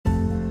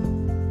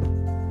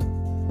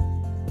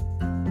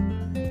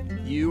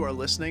You are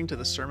listening to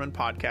the Sermon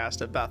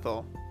Podcast at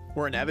Bethel.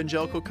 We're an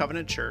evangelical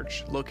covenant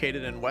church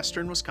located in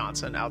western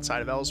Wisconsin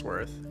outside of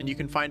Ellsworth, and you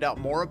can find out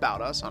more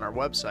about us on our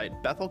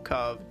website,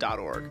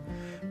 bethelcov.org.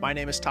 My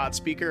name is Todd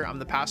Speaker. I'm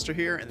the pastor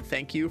here, and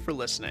thank you for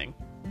listening.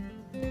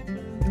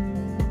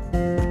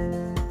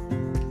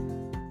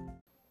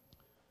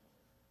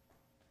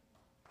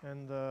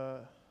 And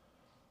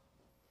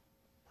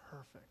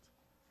perfect.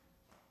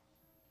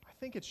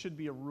 I think it should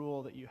be a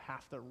rule that you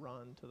have to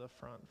run to the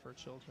front for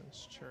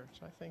children's church.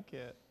 I think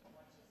it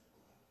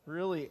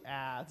really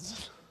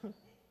adds.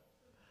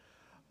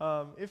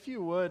 If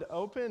you would,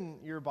 open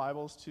your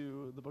Bibles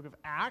to the book of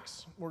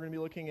Acts. We're going to be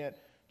looking at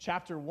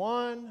chapter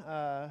 1,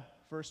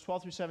 verse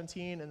 12 through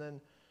 17, and then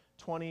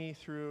 20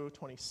 through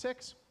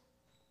 26.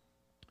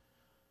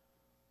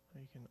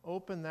 You can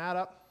open that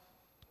up.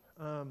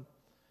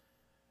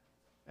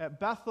 At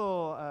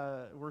Bethel,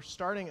 we're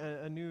starting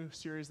a new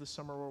series this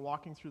summer. We're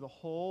walking through the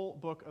whole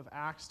book of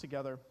Acts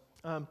together.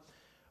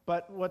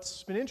 But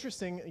what's been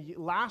interesting,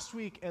 last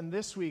week and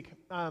this week,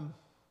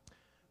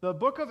 the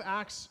book of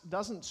Acts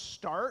doesn't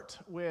start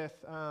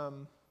with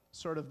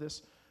sort of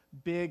this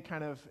big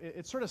kind of,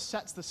 it sort of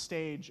sets the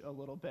stage a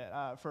little bit,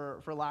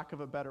 for lack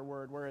of a better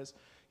word, whereas,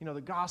 the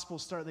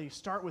Gospels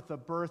start with the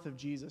birth of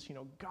Jesus.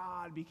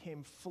 God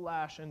became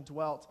flesh and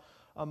dwelt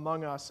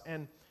among us,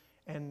 and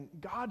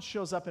God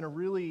shows up in a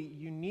really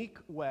unique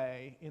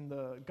way in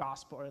the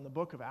Gospel, or in the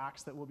book of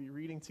Acts that we'll be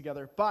reading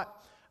together, but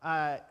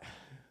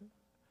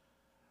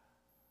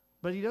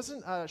he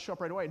doesn't show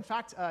up right away. In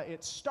fact,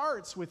 it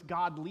starts with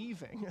God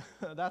leaving.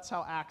 That's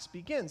how Acts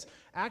begins.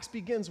 Acts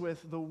begins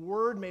with the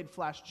Word made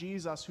flesh,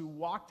 Jesus, who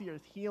walked the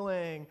earth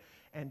healing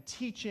and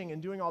teaching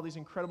and doing all these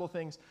incredible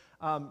things,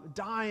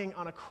 dying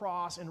on a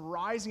cross and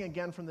rising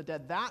again from the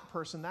dead. That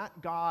person,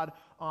 that God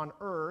on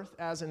earth,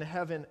 as in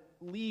heaven,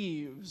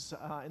 leaves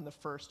in the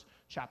first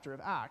chapter of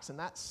Acts. And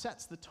that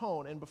sets the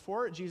tone. And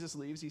before Jesus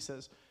leaves, he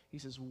says,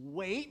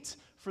 wait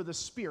for the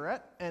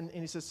Spirit, and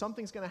he says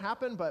something's going to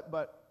happen,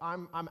 but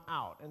I'm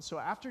out. And so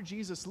after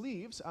Jesus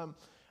leaves,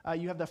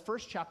 you have the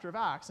first chapter of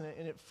Acts, and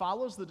it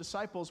follows the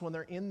disciples when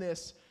they're in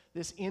this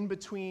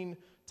in-between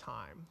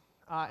time.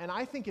 And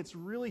I think it's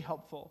really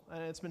helpful,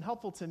 and it's been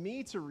helpful to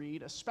me to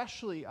read,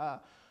 especially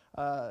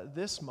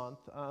this month,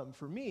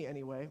 for me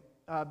anyway,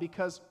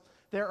 because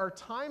there are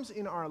times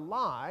in our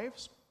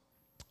lives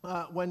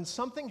when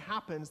something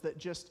happens that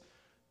just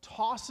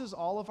tosses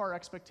all of our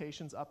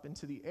expectations up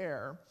into the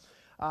air,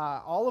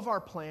 all of our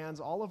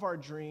plans, all of our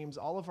dreams,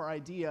 all of our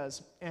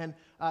ideas, and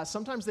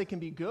sometimes they can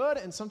be good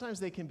and sometimes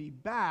they can be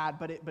bad,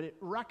 but it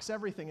wrecks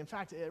everything. In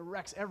fact, it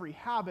wrecks every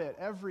habit,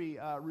 every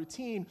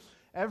routine,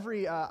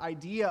 every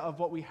idea of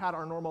what we had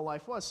our normal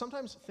life was.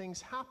 Sometimes things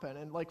happen,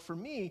 and like for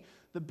me,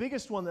 the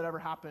biggest one that ever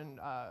happened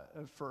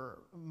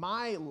for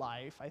my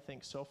life, I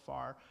think so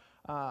far,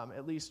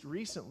 at least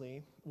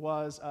recently,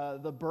 was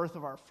the birth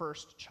of our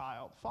first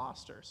child,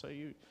 Foster. So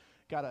you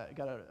got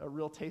a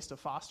real taste of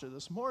Foster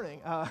this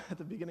morning at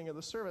the beginning of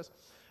the service.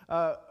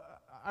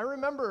 I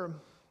remember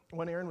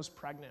when Erin was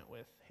pregnant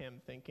with him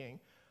thinking,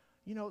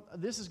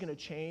 this is going to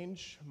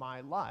change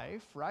my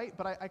life, right?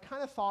 But I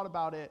kind of thought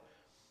about it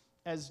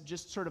as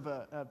just sort of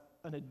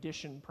an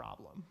addition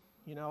problem.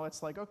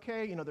 It's like,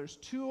 okay, there's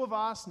two of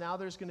us, now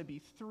there's going to be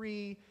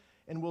three,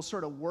 and we'll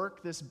sort of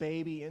work this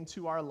baby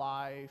into our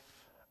life.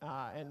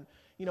 And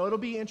it'll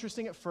be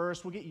interesting at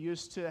first. We'll get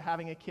used to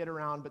having a kid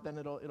around, but then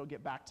it'll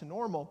get back to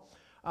normal.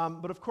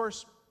 But of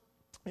course,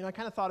 I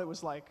kind of thought it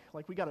was like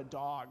we got a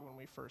dog when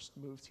we first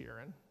moved here,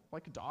 and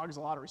like a dog is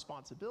a lot of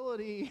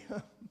responsibility.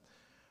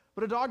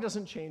 But a dog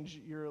doesn't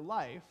change your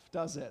life,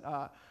 does it?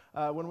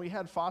 When we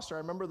had Foster, I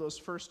remember those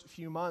first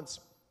few months.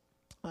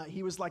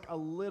 He was like a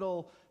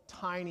little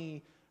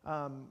tiny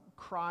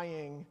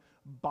crying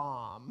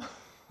bomb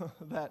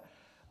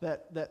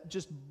that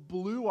just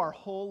blew our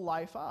whole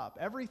life up.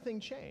 Everything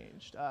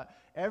changed.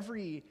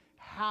 Every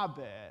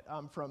habit,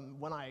 from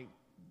when I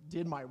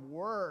did my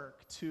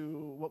work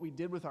to what we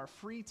did with our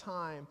free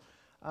time,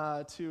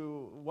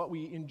 to what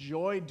we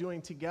enjoyed doing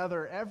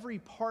together, every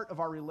part of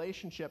our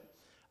relationship,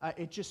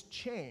 it just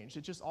changed.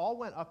 It just all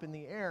went up in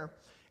the air.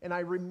 And I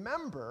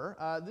remember,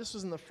 this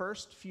was in the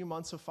first few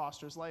months of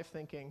Foster's life,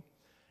 thinking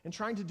and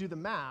trying to do the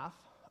math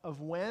of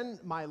when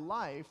my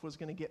life was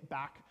going to get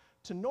back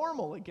to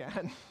normal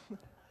again.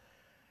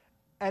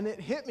 And it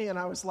hit me, and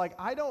I was like,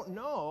 I don't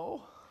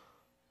know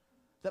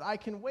that I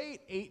can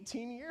wait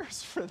 18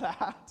 years for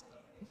that.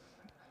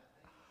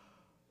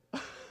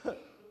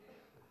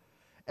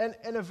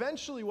 And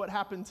eventually what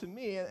happened to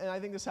me, and I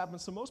think this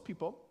happens to most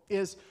people,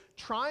 is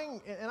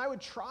trying, and I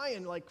would try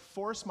and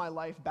force my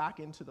life back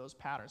into those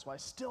patterns. Well, I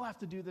still have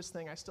to do this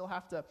thing. I still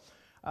have to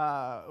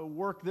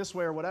work this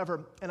way or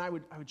whatever. And I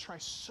would try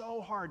so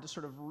hard to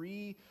sort of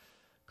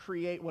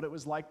recreate what it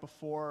was like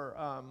before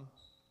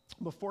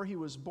he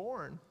was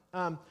born.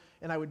 And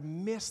I would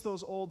miss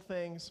those old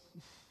things.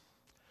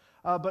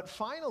 But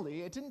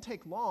finally, it didn't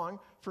take long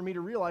for me to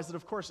realize that,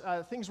 of course,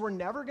 things were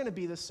never going to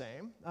be the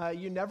same.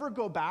 You never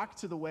go back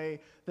to the way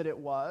that it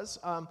was.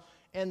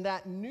 And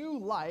that new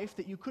life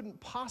that you couldn't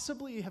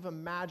possibly have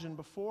imagined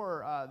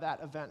before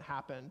that event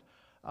happened,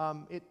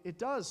 it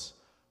does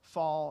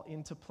fall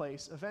into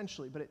place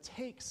eventually, but it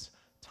takes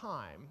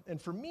time.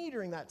 And for me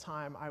during that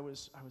time, I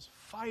was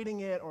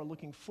fighting it or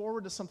looking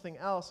forward to something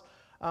else.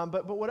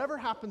 But whatever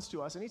happens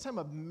to us, anytime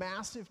a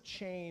massive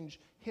change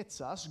hits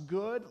us,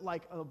 good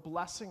like a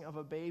blessing of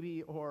a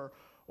baby or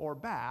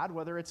bad,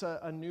 whether it's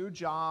a new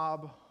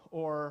job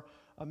or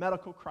a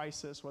medical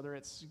crisis, whether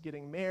it's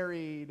getting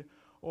married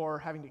or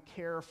having to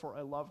care for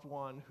a loved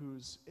one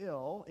who's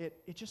ill,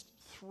 it just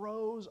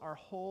throws our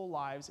whole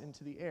lives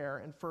into the air.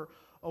 And for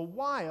a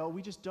while,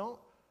 we just don't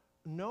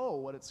know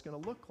what it's going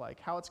to look like,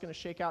 how it's going to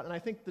shake out. And I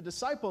think the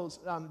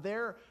disciples,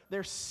 they're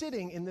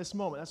sitting in this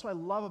moment. That's what I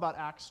love about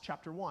Acts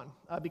chapter 1,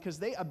 because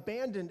they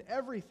abandoned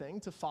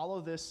everything to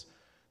follow this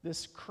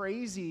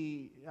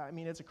crazy,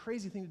 it's a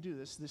crazy thing to do,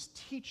 this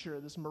teacher,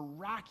 this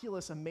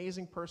miraculous,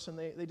 amazing person.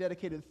 They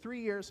dedicated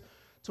 3 years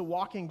to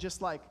walking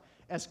just like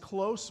as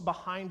close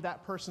behind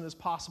that person as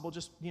possible,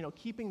 just,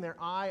 keeping their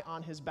eye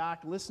on his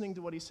back, listening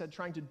to what he said,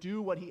 trying to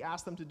do what he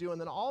asked them to do. And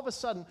then all of a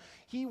sudden,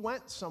 he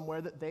went somewhere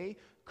that they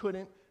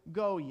couldn't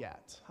go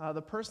yet.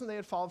 The person they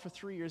had followed for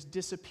 3 years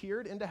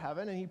disappeared into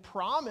heaven, and he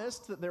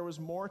promised that there was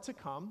more to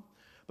come.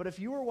 But if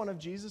you were one of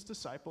Jesus'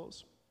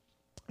 disciples,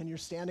 and you're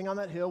standing on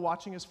that hill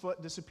watching his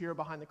foot disappear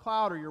behind the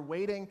cloud, or you're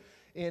waiting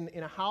in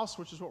a house,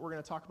 which is what we're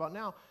going to talk about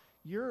now,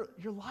 your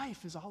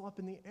life is all up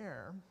in the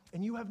air,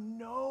 and you have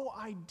no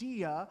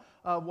idea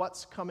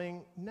what's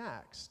coming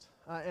next.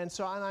 And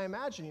I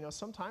imagine,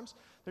 sometimes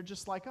they're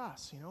just like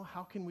us.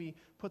 How can we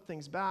put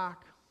things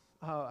back?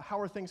 How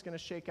are things going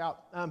to shake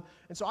out?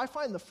 And so I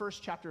find the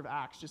first chapter of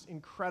Acts just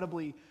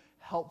incredibly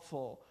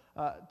helpful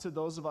to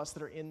those of us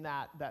that are in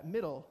that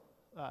middle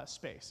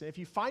space. And if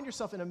you find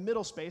yourself in a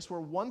middle space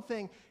where one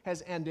thing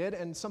has ended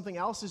and something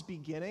else is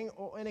beginning,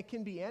 and it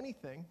can be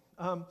anything,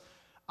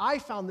 I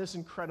found this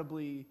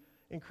incredibly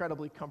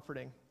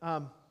comforting.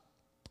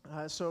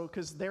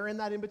 Because they're in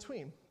that in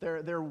between,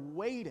 they're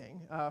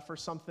waiting for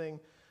something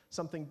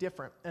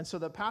different. And so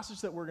the passage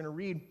that we're going to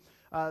read,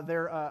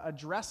 they're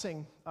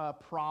addressing a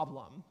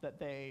problem that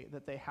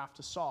they have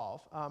to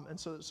solve, and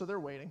so they're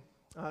waiting.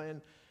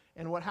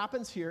 And what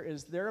happens here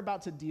is they're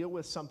about to deal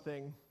with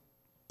something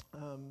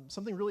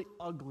really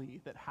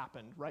ugly that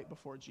happened right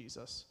before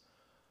Jesus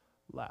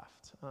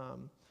left.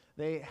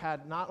 They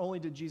had, not only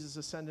did Jesus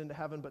ascend into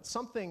heaven, but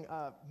something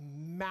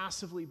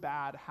massively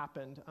bad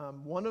happened.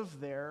 One of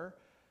their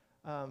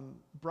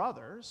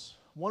brothers,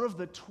 one of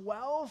the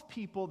 12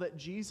 people that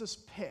Jesus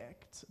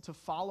picked to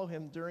follow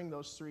him during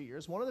those 3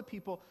 years, one of the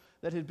people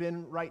that had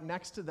been right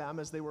next to them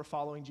as they were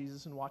following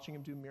Jesus and watching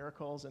him do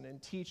miracles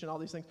and teach and all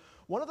these things,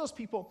 one of those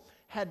people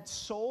had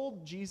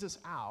sold Jesus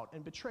out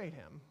and betrayed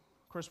him.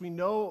 Of course, we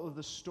know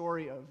the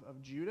story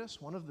of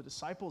Judas, one of the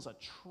disciples, a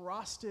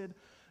trusted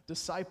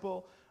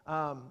disciple,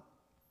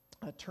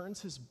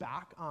 turns his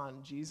back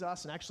on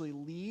Jesus and actually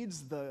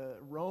leads the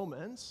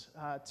Romans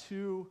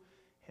to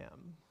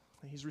him.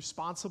 He's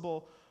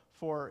responsible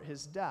for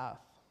his death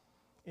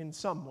in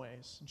some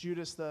ways,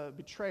 Judas the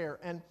betrayer.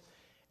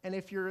 And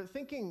if you're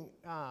thinking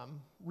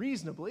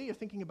reasonably, you're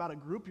thinking about a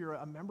group, you're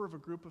a member of a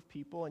group of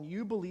people, and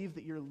you believe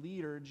that your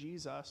leader,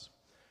 Jesus,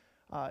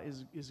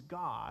 is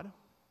God,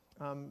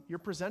 you're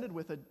presented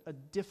with a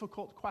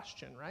difficult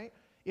question, right?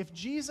 If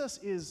Jesus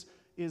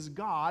is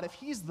God, if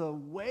he's the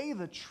way,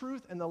 the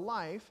truth, and the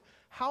life,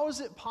 how is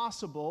it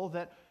possible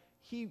that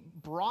he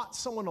brought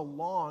someone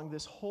along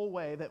this whole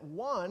way that,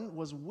 one,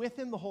 was with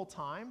him the whole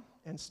time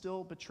and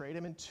still betrayed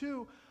him, and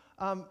two,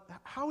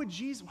 why would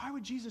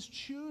Jesus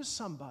choose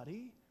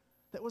somebody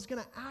that was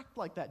going to act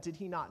like that? Did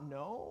he not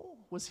know?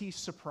 Was he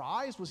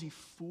surprised? Was he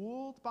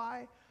fooled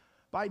by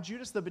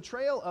Judas? The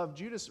betrayal of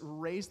Judas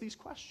raised these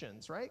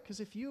questions, right?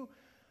 Because if you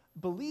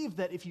believe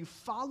that if you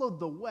followed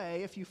the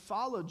way, if you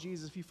followed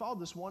Jesus, if you followed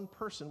this one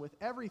person with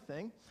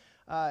everything,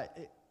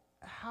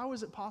 how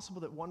is it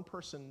possible that one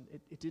person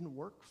it didn't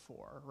work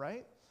for,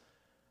 right?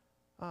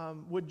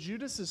 Would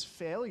Judas's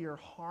failure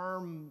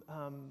harm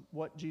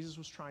what Jesus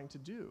was trying to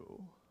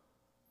do?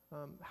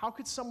 How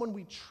could someone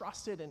we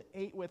trusted and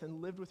ate with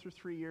and lived with for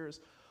 3 years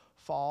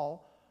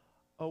fall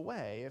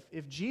away?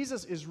 If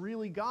Jesus is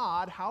really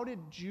God, how did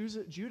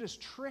Judas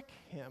trick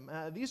him?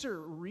 These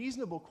are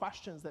reasonable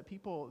questions that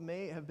people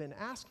may have been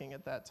asking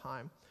at that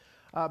time.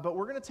 But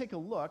we're going to take a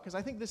look, because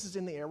I think this is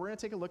in the air. We're going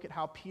to take a look at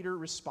how Peter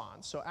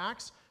responds. So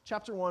Acts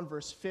chapter 1,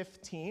 verse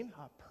 15,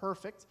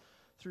 perfect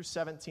through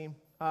 17.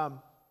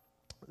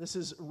 This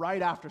is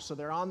right after. So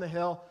they're on the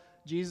hill.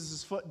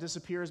 Jesus' foot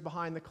disappears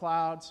behind the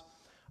clouds.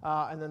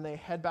 And then they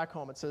head back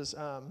home. It says,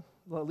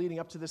 leading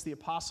up to this, the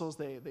apostles,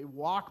 they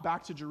walk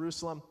back to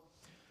Jerusalem.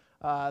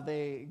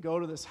 They go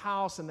to this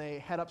house, and they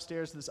head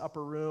upstairs to this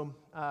upper room.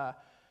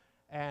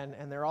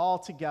 And they're all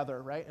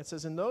together, right? It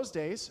says, in those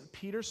days,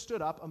 Peter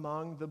stood up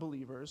among the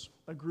believers,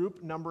 a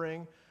group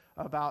numbering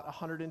about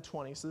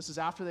 120. So this is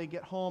after they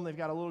get home. They've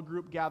got a little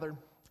group gathered,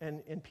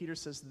 and Peter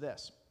says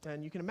this.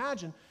 And you can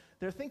imagine,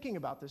 they're thinking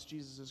about this.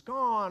 Jesus is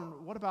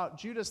gone. What about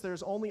Judas?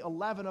 There's only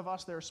 11 of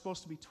us. There are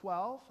supposed to be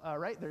 12,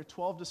 right? There are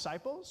 12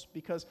 disciples,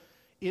 because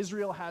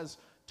Israel has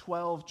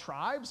 12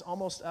 tribes,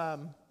 almost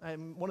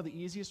one of the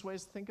easiest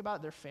ways to think about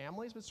it, they're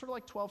families, but it's sort of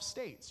like 12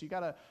 states. You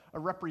got a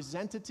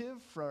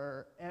representative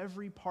for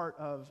every part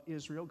of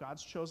Israel,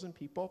 God's chosen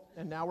people,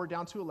 and now we're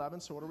down to 11,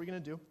 so what are we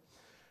going to do?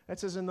 It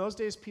says, in those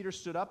days, Peter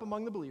stood up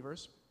among the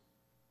believers,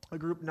 a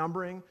group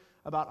numbering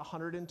about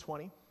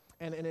 120,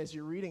 and as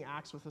you're reading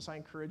Acts with us, I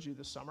encourage you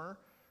this summer,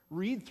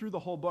 read through the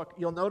whole book.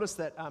 You'll notice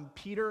that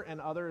Peter and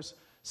others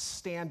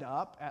stand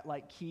up at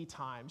like key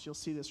times. You'll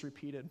see this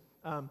repeated.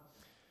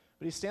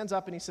 But he stands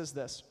up and he says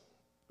this,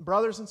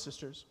 brothers and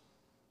sisters,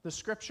 the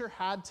scripture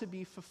had to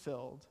be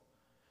fulfilled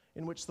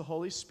in which the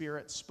Holy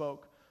Spirit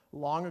spoke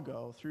long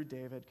ago through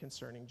David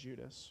concerning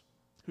Judas,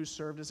 who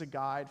served as a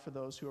guide for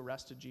those who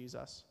arrested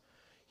Jesus.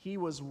 He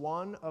was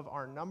one of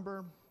our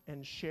number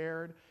and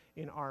shared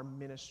in our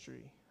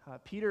ministry.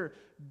 Peter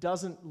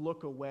doesn't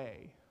look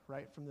away,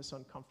 right, from this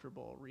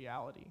uncomfortable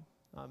reality.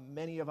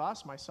 Many of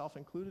us, myself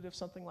included, if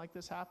something like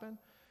this happened,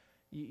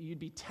 you'd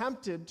be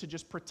tempted to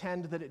just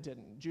pretend that it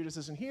didn't. Judas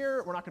isn't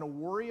here. We're not going to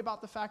worry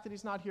about the fact that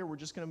he's not here. We're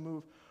just going to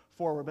move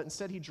forward. But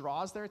instead, he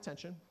draws their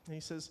attention, and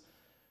he says,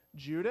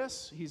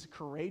 Judas, he's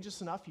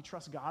courageous enough, he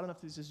trusts God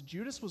enough, he says,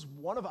 Judas was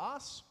one of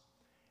us,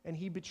 and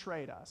he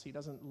betrayed us. He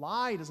doesn't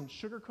lie, he doesn't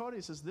sugarcoat it.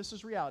 He says, this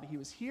is reality. He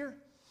was here,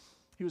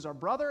 he was our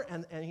brother,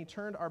 and he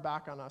turned our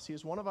back on us. He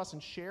is one of us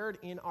and shared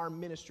in our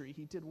ministry.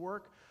 He did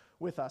work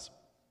with us.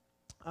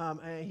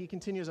 And he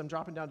continues, I'm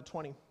dropping down to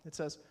 20. It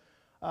says,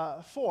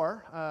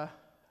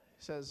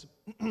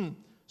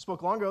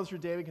 spoke long ago through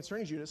David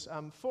concerning Judas.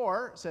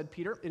 For, said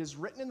Peter, it is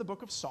written in the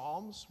book of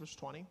Psalms, verse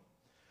 20,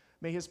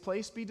 may his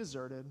place be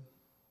deserted,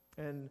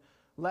 and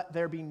let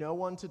there be no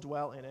one to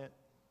dwell in it.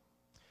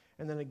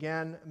 And then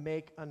again,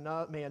 may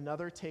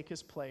another take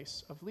his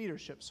place of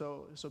leadership.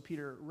 So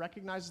Peter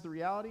recognizes the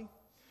reality.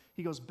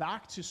 He goes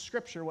back to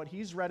Scripture, what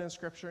he's read in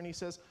Scripture, and he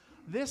says,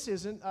 this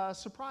isn't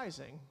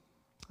surprising.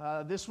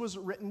 This was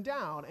written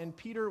down, and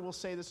Peter will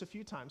say this a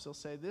few times. He'll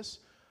say, this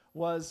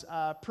was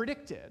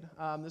predicted.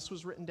 This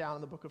was written down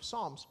in the book of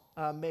Psalms.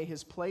 May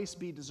his place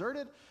be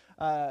deserted.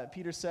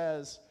 Peter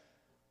says,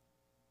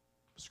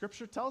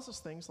 Scripture tells us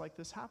things like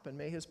this happen.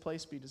 May his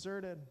place be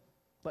deserted.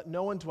 Let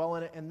no one dwell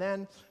in it. And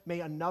then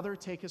may another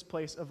take his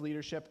place of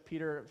leadership.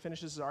 Peter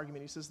finishes his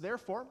argument. He says,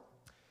 therefore,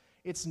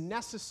 it's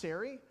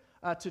necessary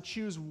to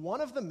choose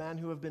one of the men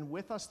who have been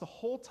with us the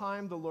whole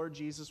time the Lord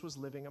Jesus was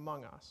living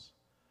among us,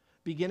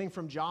 beginning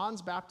from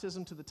John's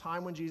baptism to the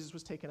time when Jesus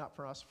was taken up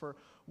for us. For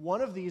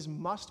one of these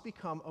must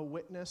become a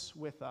witness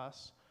with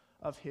us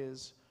of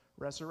his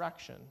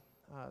resurrection.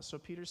 So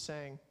Peter's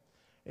saying,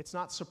 it's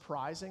not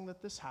surprising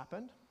that this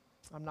happened.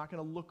 I'm not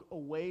going to look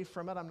away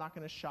from it. I'm not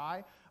going to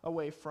shy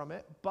away from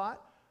it.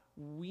 But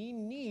we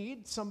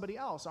need somebody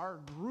else. Our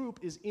group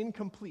is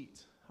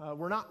incomplete.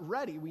 We're not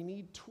ready. We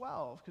need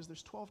 12 because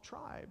there's 12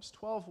 tribes,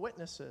 12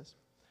 witnesses.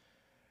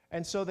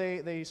 And so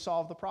they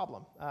solved the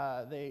problem.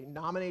 They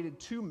nominated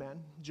two men,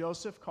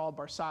 Joseph, called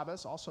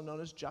Barsabbas, also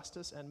known as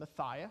Justus, and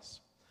Matthias.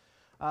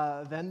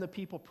 Then the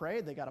people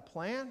prayed. They got a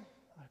plan.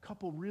 A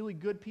couple really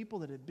good people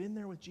that had been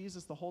there with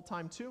Jesus the whole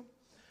time too.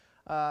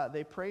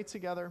 They prayed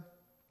together,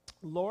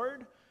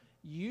 Lord,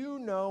 you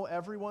know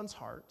everyone's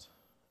heart.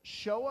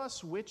 Show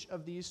us which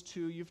of these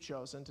two you've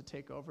chosen to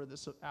take over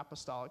this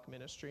apostolic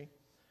ministry,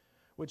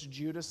 which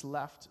Judas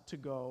left to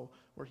go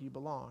where he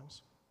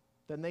belongs.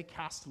 Then they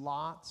cast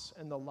lots,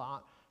 and the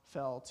lot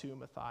fell to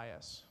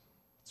Matthias.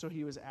 So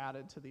he was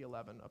added to the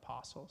 11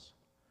 apostles.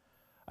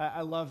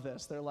 I love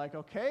this. They're like,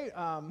 okay,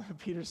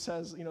 Peter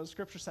says,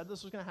 Scripture said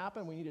this was going to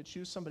happen. We need to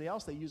choose somebody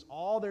else. They use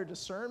all their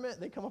discernment.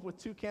 They come up with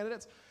two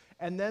candidates,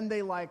 and then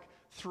they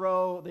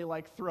throw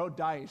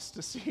dice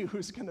to see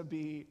who's going to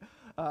be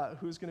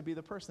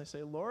the person. They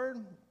say, Lord,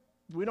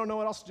 we don't know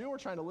what else to do. We're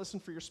trying to listen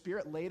for your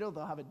Spirit. Later,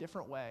 they'll have a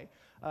different way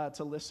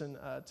to listen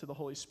to the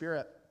Holy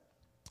Spirit.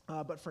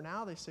 But for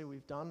now, they say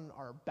we've done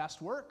our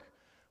best work.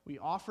 We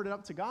offered it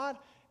up to God,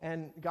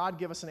 and God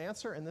gave us an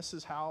answer, and this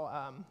is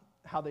how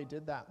they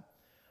did that.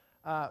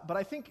 But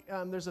I think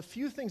there's a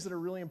few things that are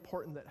really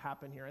important that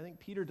happen here. I think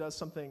Peter does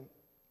something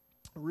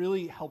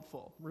really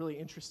helpful, really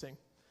interesting.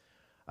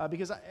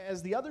 Because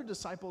as the other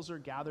disciples are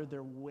gathered,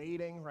 they're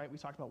waiting, right? We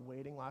talked about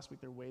waiting last week.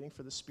 They're waiting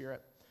for the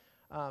Spirit.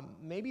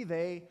 Maybe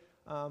they,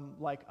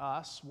 like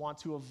us, want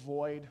to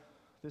avoid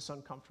this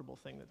uncomfortable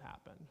thing that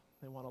happened.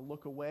 They want to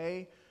look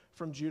away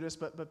from Judas,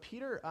 but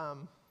Peter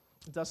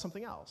does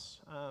something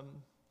else.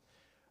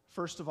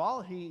 First of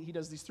all, he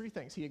does these three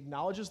things. He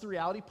acknowledges the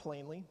reality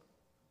plainly,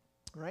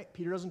 right?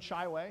 Peter doesn't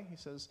shy away. He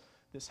says,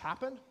 this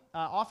happened.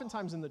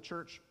 Oftentimes in the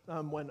church,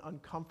 when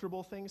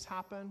uncomfortable things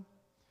happen,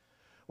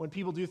 when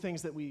people do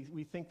things that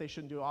we think they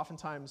shouldn't do,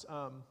 oftentimes,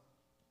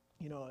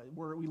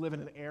 we live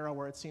in an era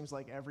where it seems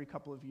like every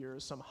couple of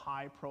years, some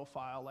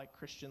high-profile,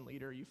 Christian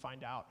leader you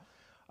find out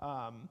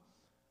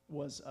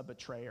was a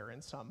betrayer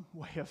in some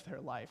way of their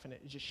life, and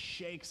it just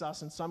shakes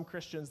us. And some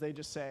Christians, they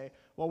just say,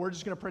 well, we're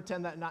just going to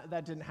pretend that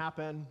didn't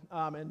happen.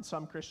 And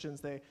some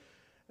Christians, they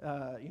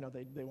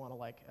want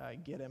to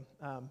get him.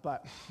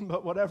 But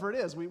whatever it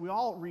is, we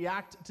all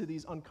react to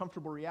these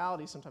uncomfortable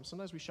realities sometimes.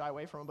 Sometimes we shy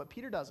away from them, but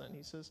Peter doesn't.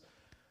 He says,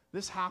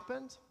 This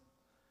happened.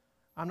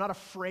 I'm not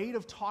afraid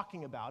of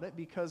talking about it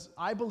because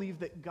I believe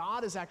that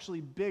God is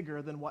actually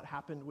bigger than what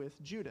happened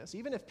with Judas.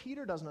 Even if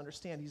Peter doesn't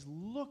understand, he's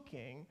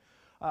looking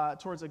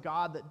towards a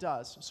God that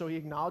does. So he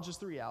acknowledges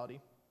the reality.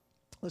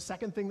 The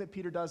second thing that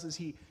Peter does is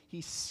he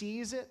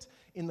sees it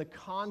in the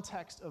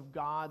context of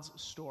God's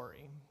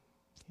story.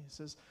 He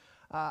says,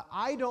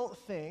 I don't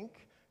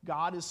think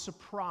God is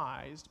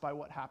surprised by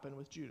what happened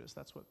with Judas.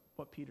 That's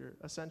what Peter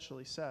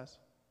essentially says.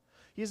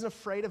 He isn't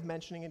afraid of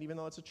mentioning it, even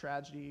though it's a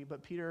tragedy,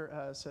 but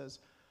Peter says,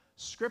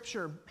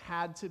 Scripture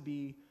had to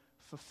be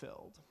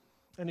fulfilled.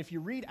 And if you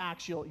read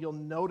Acts, you'll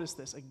notice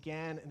this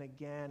again and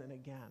again and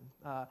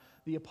again.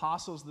 The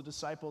apostles, the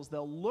disciples,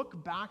 they'll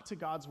look back to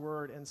God's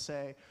word and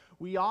say,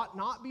 we ought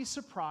not be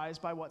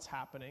surprised by what's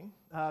happening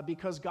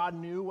because God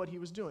knew what he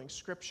was doing.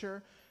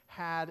 Scripture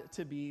had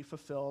to be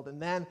fulfilled.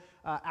 And then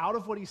out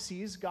of what he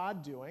sees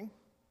God doing,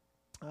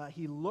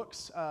 he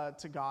looks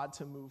to God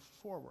to move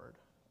forward.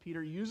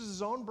 Peter uses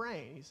his own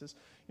brain. He says,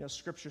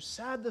 Scripture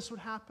said this would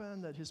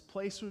happen, that his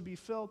place would be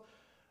filled.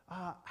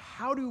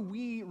 How do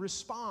we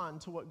respond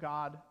to what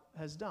God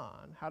has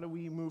done? How do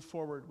we move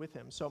forward with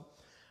him? So,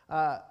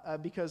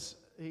 because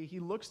he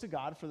looks to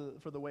God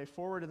for the way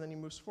forward, and then he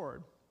moves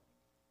forward.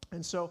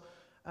 And so,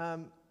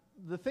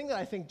 the thing that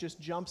I think just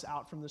jumps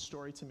out from this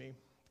story to me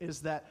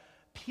is that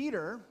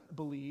Peter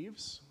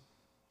believes,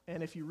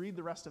 and if you read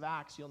the rest of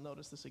Acts, you'll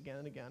notice this again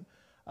and again,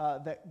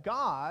 that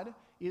God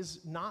is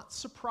not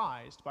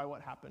surprised by what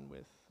happened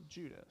with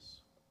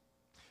Judas.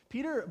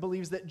 Peter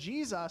believes that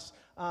Jesus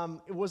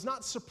was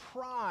not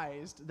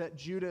surprised that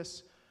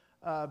Judas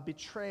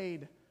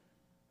betrayed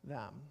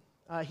them.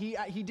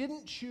 He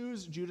didn't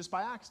choose Judas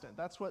by accident.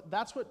 That's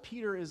what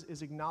Peter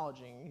is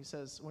acknowledging. He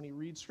says, when he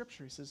reads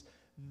Scripture, he says,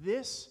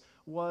 this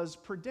was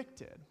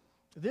predicted.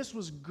 This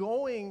was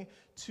going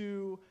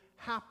to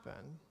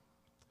happen.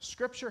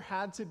 Scripture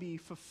had to be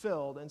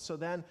fulfilled, and so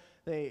then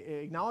they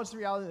acknowledge the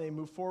reality and they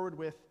move forward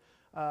with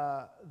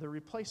the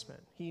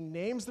replacement. He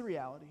names the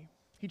reality.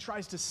 He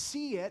tries to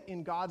see it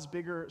in God's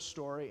bigger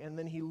story, and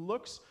then he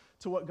looks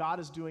to what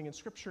God is doing in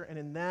Scripture and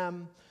in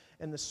them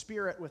and the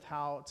Spirit with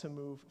how to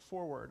move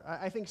forward.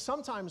 I think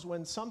sometimes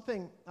when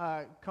something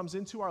comes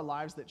into our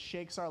lives that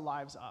shakes our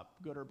lives up,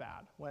 good or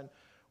bad,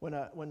 when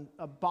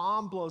a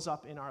bomb blows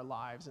up in our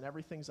lives and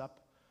everything's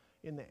up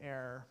in the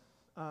air,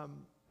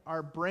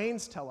 our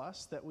brains tell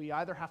us that we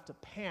either have to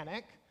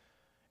panic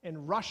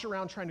and rush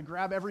around trying to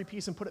grab every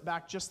piece and put it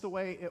back just the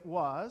way it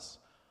was,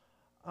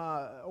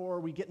 or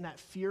we get in that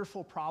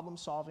fearful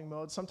problem-solving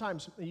mode.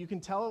 Sometimes you can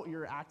tell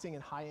you're acting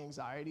in high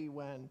anxiety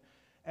when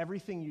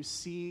everything you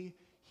see,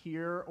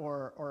 hear,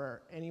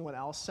 or anyone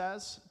else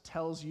says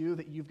tells you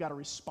that you've got to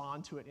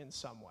respond to it in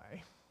some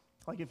way.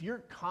 Like if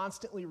you're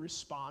constantly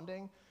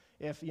responding,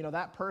 if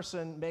that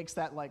person makes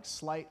that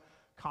slight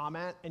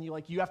comment and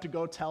you have to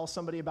go tell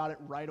somebody about it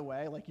right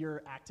away,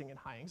 you're acting in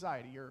high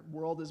anxiety. Your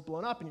world is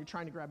blown up and you're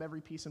trying to grab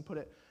every piece and put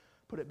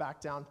it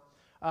back down.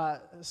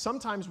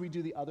 Sometimes we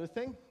do the other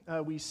thing.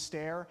 We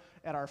stare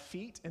at our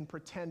feet and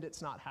pretend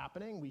it's not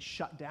happening. We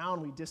shut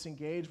down, we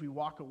disengage, we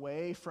walk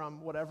away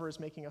from whatever is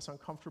making us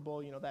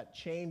uncomfortable. That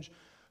change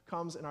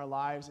comes in our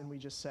lives and we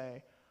just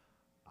say,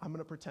 I'm going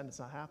to pretend it's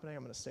not happening.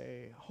 I'm going to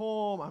stay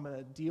home. I'm going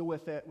to deal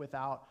with it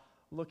without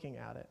looking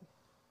at it.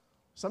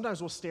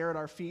 Sometimes we'll stare at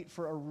our feet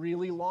for a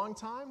really long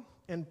time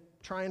and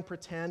try and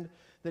pretend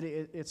that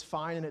it's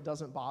fine and it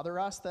doesn't bother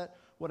us, that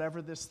whatever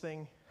this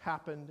thing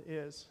happened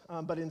is.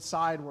 But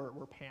inside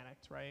we're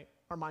panicked, right?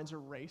 Our minds are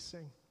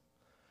racing.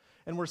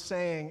 And we're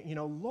saying,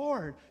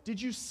 Lord, did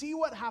you see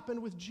what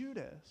happened with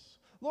Judas?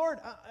 Lord,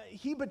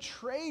 he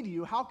betrayed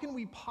you. How can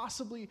we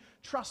possibly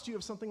trust you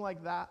if something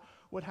like that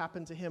would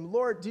happen to him?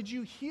 Lord, did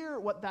you hear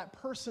what that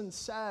person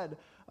said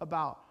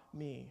about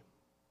me?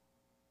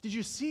 Did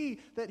you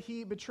see that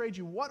he betrayed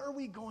you? What are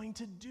we going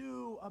to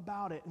do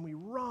about it? And we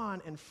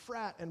run and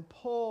fret and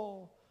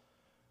pull.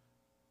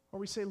 Or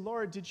we say,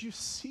 Lord, did you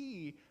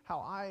see how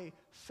I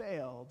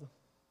failed?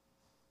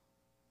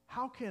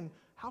 How can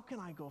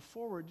I go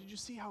forward? Did you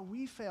see how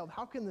we failed?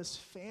 How can this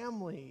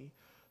family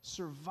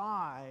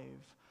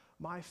survive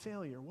my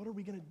failure? What are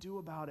we going to do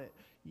about it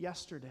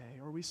yesterday?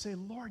 Or we say,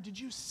 Lord, did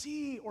you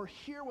see or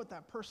hear what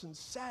that person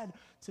said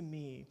to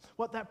me?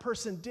 What that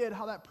person did,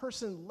 how that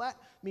person let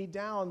me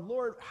down?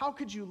 Lord, how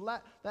could you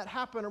let that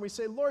happen? Or we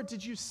say, Lord,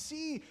 did you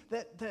see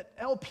that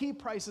LP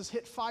prices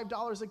hit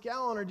 $5 a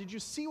gallon? Or did you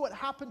see what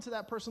happened to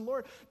that person?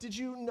 Lord, did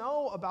you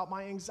know about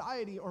my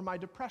anxiety or my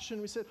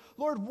depression? We said,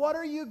 Lord, what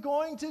are you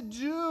going to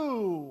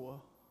do?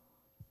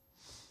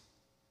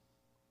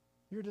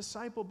 Your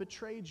disciple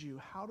betrayed you.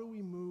 How do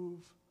we move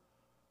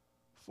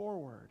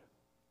forward?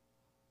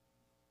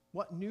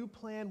 What new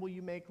plan will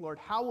you make, Lord?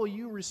 How will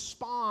you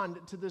respond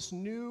to this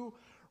new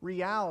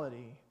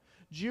reality?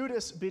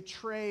 Judas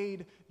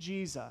betrayed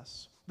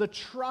Jesus. The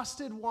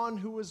trusted one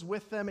who was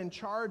with them in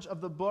charge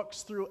of the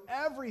books through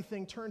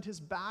everything turned his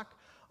back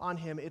on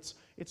him. It's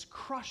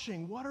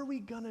crushing. What are we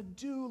going to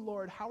do,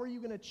 Lord? How are you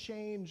going to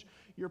change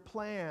your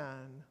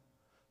plan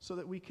so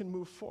that we can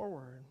move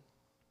forward?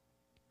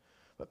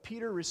 But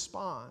Peter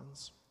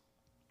responds.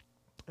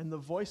 And the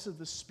voice of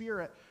the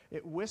Spirit,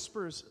 it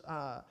whispers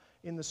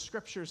in the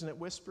Scriptures, and it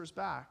whispers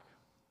back.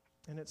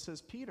 And it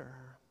says, Peter,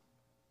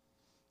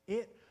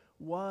 it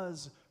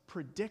was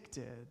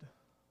predicted.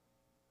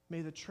 May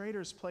the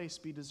traitor's place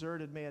be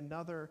deserted. May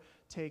another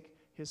take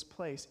his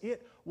place.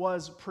 It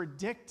was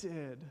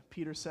predicted,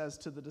 Peter says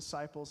to the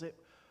disciples. It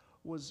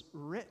was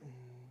written.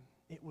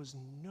 It was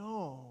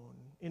known.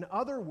 In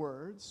other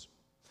words,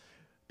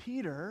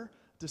 Peter,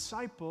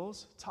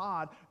 disciples,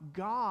 Todd,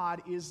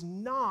 God is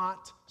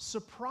not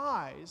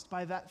surprised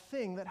by that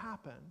thing that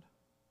happened.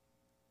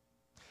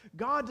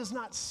 God does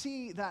not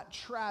see that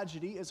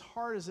tragedy, as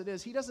hard as it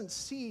is. He doesn't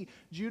see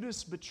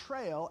Judas'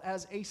 betrayal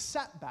as a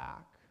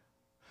setback.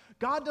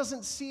 God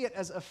doesn't see it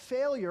as a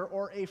failure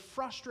or a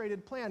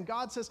frustrated plan.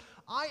 God says,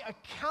 I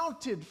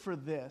accounted for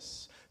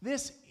this.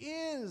 This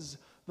is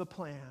the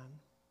plan.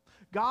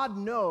 God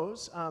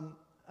knows,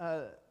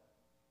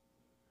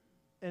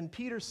 and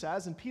Peter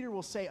says, and Peter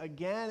will say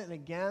again and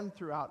again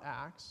throughout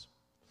Acts,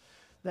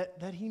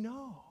 that he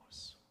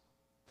knows,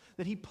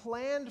 that he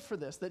planned for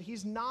this, that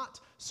he's not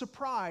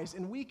surprised,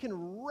 and we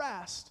can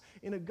rest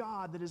in a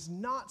God that is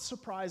not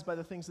surprised by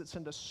the things that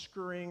send us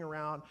scurrying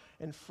around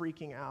and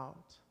freaking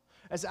out.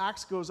 As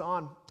Acts goes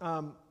on,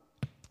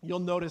 you'll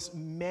notice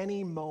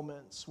many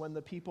moments when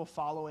the people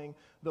following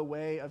the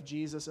way of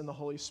Jesus and the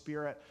Holy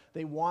Spirit,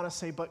 they want to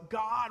say, but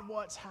God,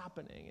 what's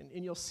happening?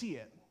 And you'll see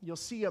it. You'll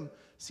see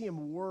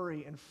them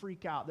worry and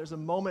freak out. There's a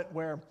moment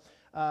where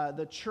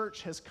the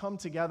church has come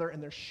together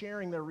and they're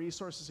sharing their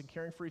resources and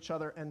caring for each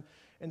other, and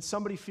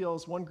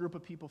one group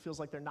of people feels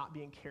like they're not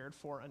being cared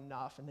for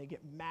enough, and they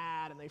get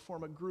mad and they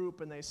form a group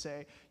and they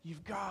say,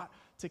 you've got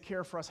to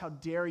care for us. How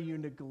dare you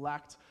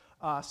neglect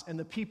us? And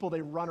the people,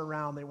 they run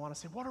around, they want to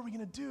say, what are we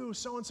going to do?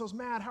 So-and-so's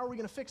mad. How are we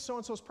going to fix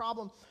so-and-so's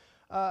problem?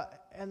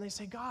 And they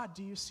say, God,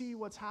 do you see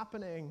what's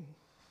happening?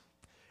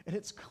 And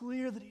it's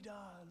clear that he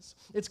does.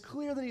 It's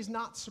clear that he's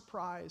not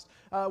surprised.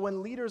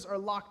 When leaders are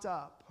locked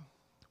up,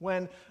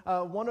 when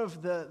one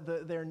of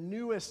their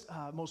newest,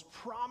 most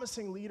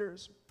promising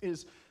leaders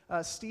is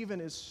Stephen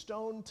is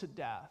stoned to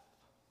death.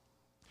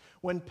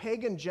 When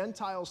pagan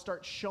Gentiles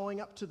start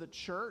showing up to the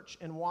church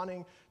and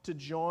wanting to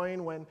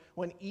join,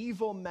 when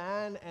evil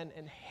men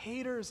and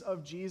haters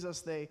of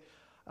Jesus, they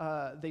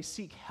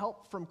seek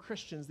help from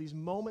Christians, these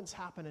moments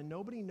happen and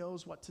nobody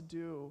knows what to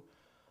do.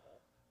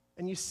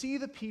 And you see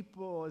the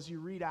people as you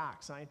read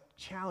Acts, and I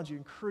challenge you,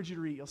 encourage you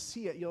to read, you'll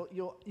see it,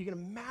 you can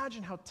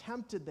imagine how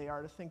tempted they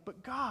are to think,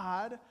 but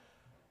God,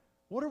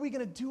 what are we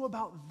going to do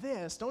about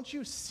this? Don't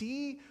you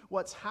see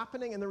what's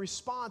happening? And the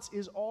response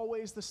is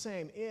always the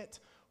same. It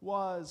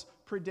was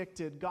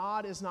predicted.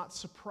 God is not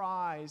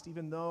surprised,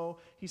 even though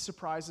he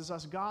surprises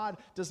us. God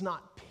does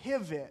not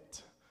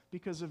pivot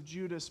because of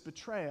Judas'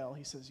 betrayal.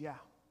 He says, yeah,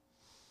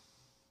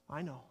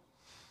 I know,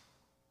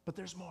 but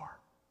there's more.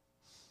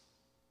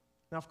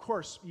 Now, of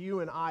course, you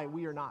and I,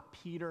 we are not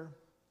Peter.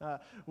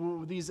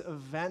 These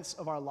events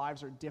of our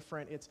lives are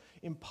different. It's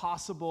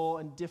impossible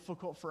and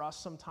difficult for us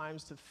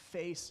sometimes to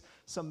face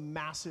some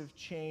massive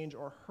change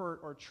or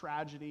hurt or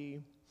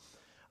tragedy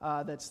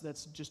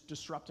that's just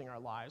disrupting our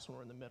lives when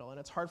we're in the middle. And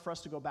it's hard for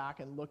us to go back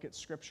and look at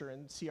Scripture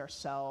and see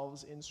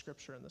ourselves in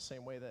Scripture in the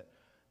same way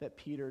that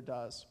Peter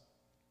does.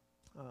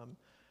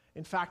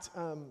 In fact,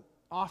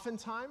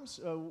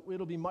 oftentimes,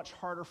 it'll be much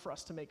harder for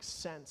us to make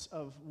sense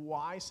of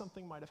why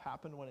something might have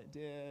happened when it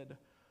did,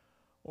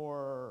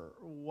 or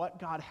what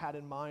God had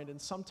in mind.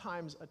 And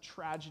sometimes a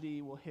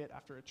tragedy will hit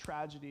after a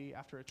tragedy,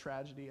 after a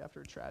tragedy,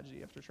 after a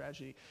tragedy, after a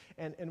tragedy.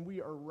 And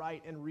we are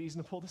right and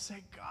reasonable to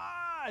say,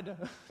 God,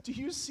 do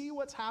you see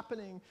what's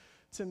happening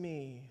to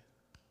me?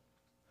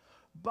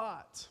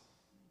 But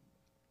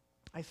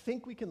I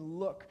think we can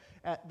look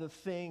at the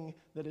thing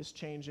that is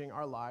changing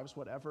our lives,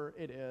 whatever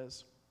it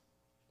is,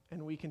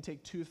 and we can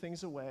take two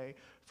things away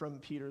from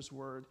Peter's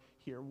word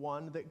here.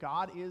 One, that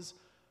God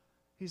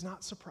he's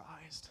not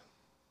surprised.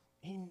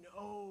 He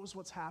knows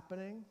what's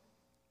happening.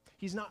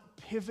 He's not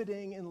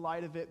pivoting in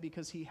light of it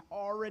because he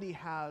already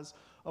has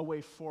a way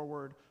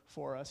forward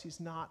for us. He's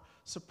not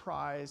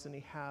surprised, and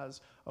he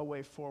has a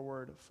way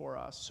forward for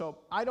us. So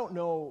I don't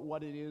know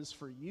what it is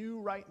for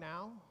you right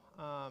now,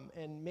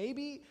 and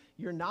maybe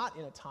you're not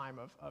in a time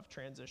of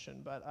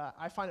transition, but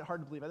I find it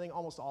hard to believe. I think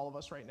almost all of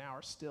us right now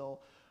are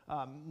still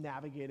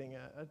navigating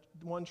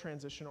one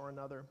transition or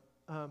another.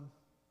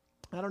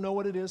 I don't know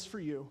what it is for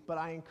you, but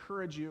I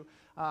encourage you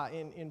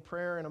in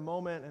prayer in a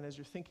moment and as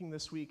you're thinking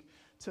this week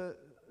to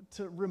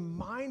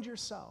remind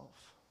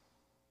yourself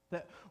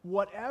that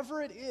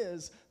whatever it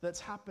is that's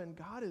happened,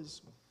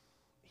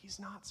 he's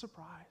not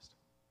surprised.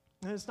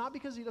 And it's not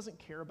because he doesn't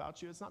care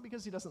about you. It's not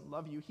because he doesn't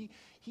love you.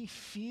 He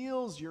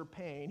feels your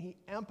pain. He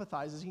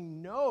empathizes. He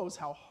knows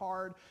how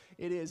hard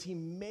it is. He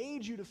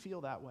made you to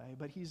feel that way,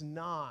 but he's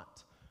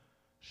not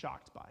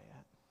shocked by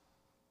it.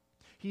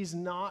 He's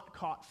not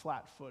caught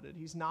flat-footed.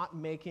 He's not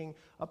making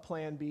a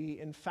plan B.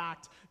 In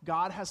fact,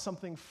 God has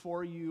something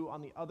for you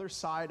on the other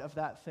side of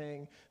that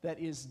thing that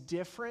is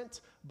different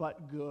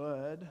but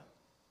good.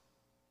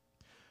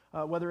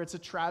 Whether it's a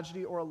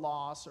tragedy or a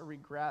loss, a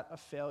regret, a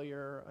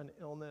failure, an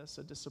illness,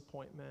 a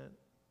disappointment.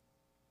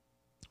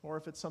 or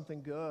if it's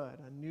something good,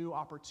 a new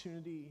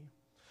opportunity,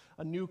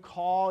 a new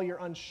call you're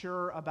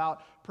unsure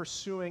about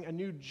pursuing, a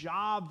new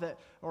job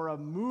or a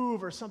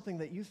move or something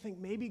that you think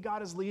maybe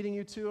God is leading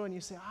you to, and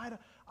you say,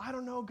 I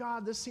don't know,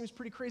 God, this seems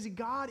pretty crazy.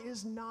 God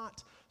is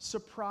not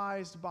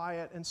surprised by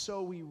it, and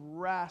so we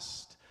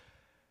rest,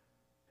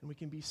 and we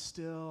can be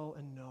still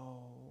and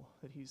know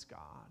that he's God,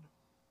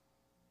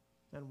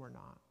 and we're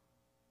not.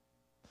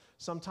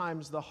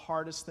 Sometimes the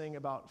hardest thing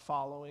about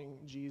following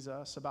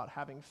Jesus, about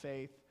having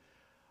faith,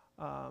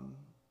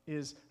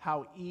 is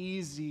how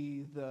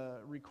easy the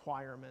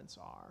requirements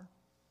are.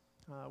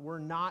 We're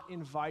not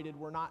invited,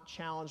 we're not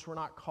challenged, we're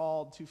not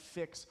called to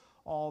fix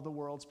all the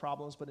world's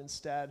problems, but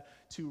instead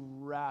to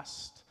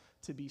rest,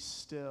 to be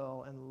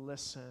still and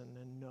listen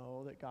and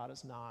know that God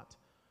is not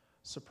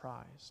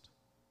surprised.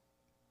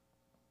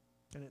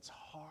 And it's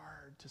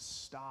hard to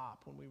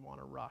stop when we want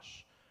to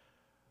rush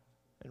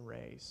and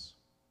race.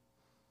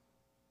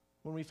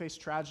 When we face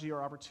tragedy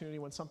or opportunity,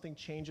 when something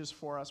changes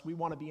for us, we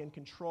want to be in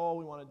control,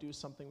 we want to do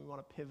something, we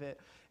want to pivot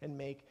and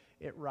make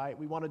it right.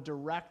 We want to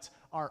direct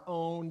our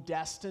own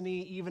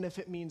destiny, even if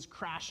it means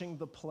crashing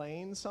the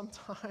plane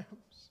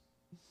sometimes.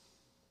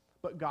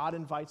 But God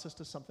invites us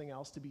to something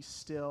else, to be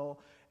still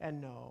and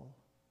know.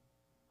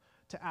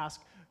 To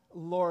ask,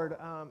 Lord,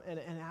 and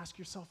ask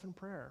yourself in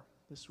prayer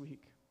this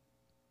week.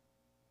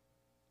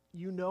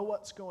 You know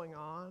what's going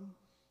on.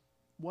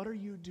 What are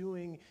you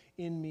doing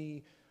in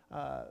me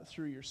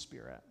through your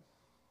Spirit?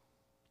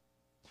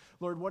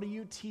 Lord, what are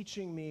you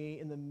teaching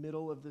me in the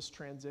middle of this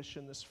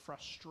transition, this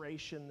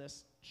frustration,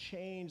 this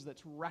change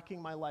that's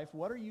wrecking my life?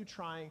 What are you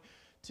trying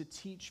to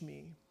teach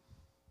me?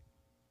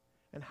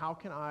 And how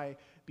can I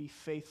be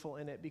faithful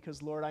in it?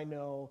 Because, Lord, I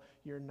know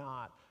you're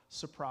not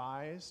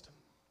surprised.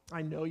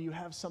 I know you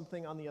have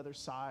something on the other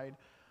side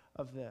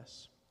of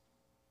this.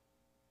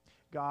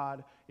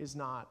 God is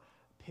not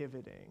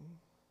pivoting.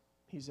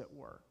 He's at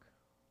work.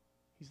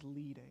 He's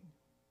leading.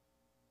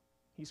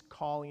 He's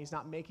calling. He's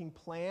not making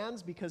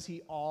plans because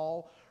he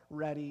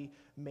already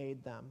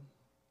made them.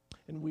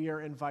 And we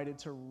are invited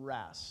to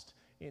rest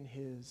in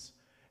his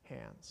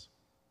hands,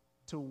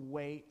 to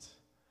wait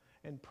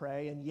and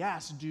pray. And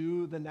yes,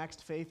 do the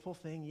next faithful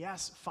thing.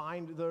 Yes,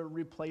 find the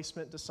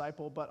replacement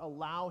disciple, but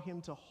allow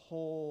him to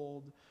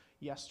hold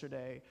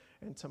yesterday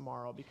and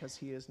tomorrow because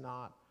he is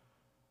not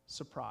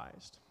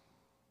surprised.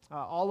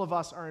 All of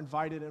us are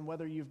invited, and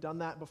whether you've done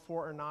that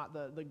before or not,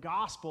 the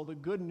gospel, the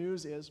good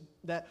news is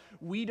that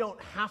we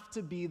don't have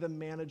to be the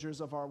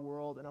managers of our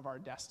world and of our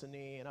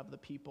destiny and of the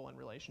people and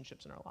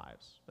relationships in our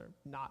lives. They're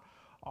not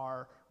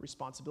our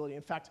responsibility.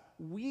 In fact,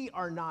 we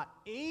are not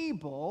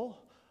able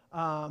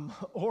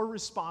or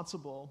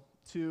responsible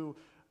to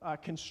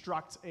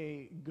construct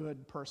a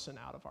good person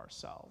out of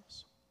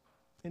ourselves.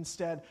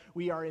 Instead,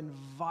 we are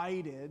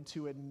invited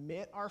to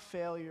admit our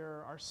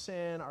failure, our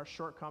sin, our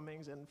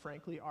shortcomings, and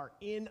frankly, our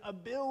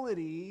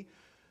inability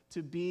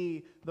to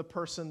be the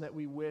person that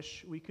we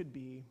wish we could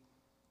be,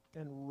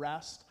 and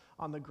rest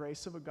on the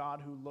grace of a God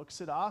who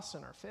looks at us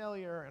and our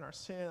failure and our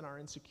sin, our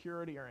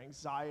insecurity, our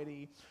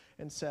anxiety,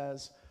 and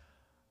says,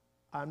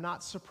 I'm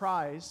not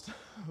surprised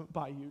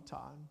by you,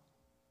 Todd.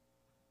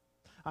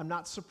 I'm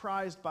not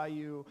surprised by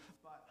you,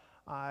 but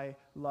I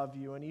love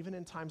you. And even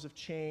in times of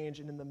change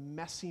and in the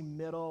messy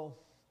middle,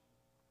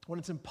 when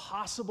it's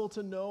impossible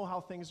to know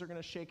how things are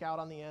going to shake out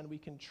on the end, we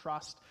can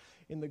trust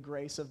in the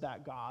grace of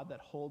that God that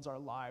holds our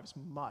lives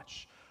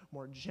much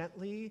more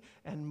gently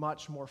and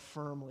much more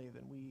firmly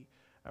than we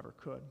ever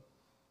could.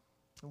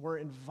 And we're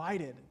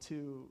invited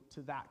to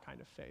that kind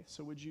of faith.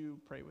 So would you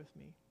pray with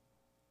me?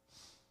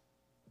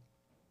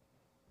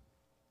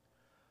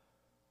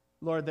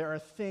 Lord, there are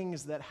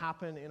things that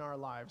happen in our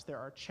lives. There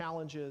are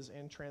challenges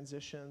and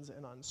transitions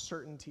and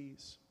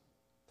uncertainties.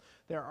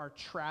 There are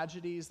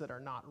tragedies that are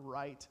not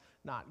right,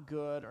 not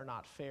good, or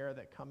not fair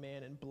that come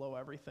in and blow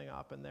everything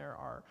up. And there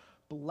are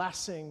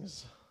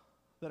blessings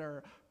that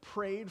are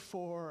prayed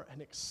for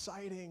and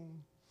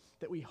exciting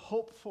that we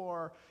hope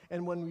for.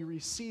 And when we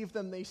receive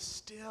them, they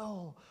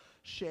still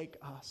shake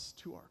us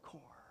to our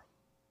core.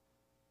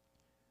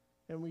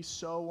 And we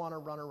so want to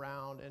run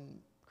around and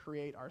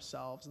create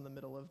ourselves in the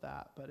middle of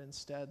that. But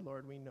instead,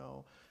 Lord, we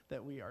know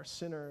that we are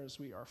sinners,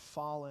 we are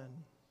fallen,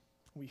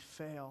 we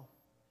fail.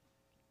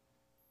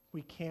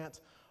 We can't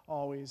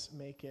always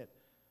make it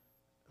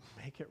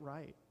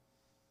right.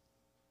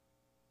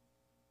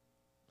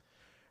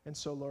 And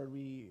so, Lord,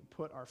 we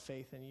put our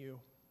faith in you.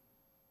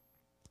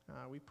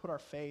 We put our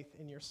faith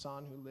in your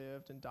Son who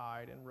lived and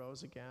died and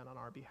rose again on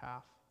our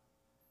behalf.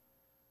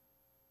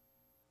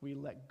 We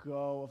let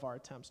go of our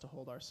attempts to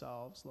hold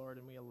ourselves, Lord,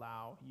 and we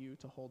allow you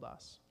to hold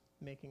us,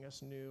 making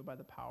us new by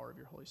the power of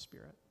your Holy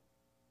Spirit.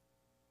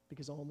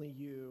 Because only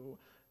you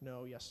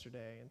know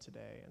yesterday and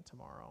today and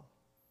tomorrow.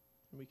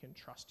 And we can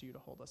trust you to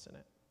hold us in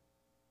it.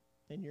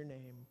 In your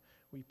name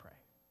we pray.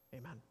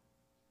 Amen.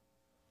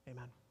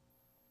 Amen.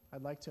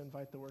 I'd like to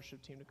invite the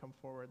worship team to come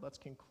forward. Let's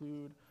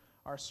conclude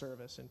our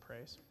service in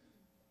praise.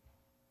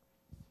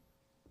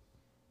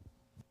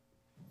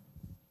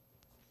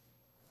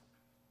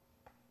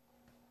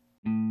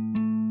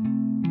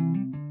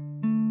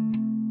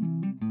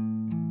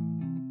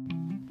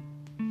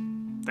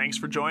 Thanks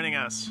for joining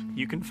us.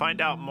 You can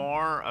find out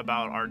more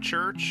about our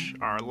church,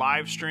 our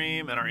live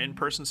stream, and our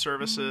in-person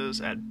services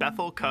at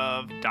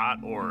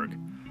bethelcov.org.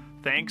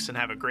 Thanks and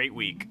have a great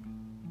week.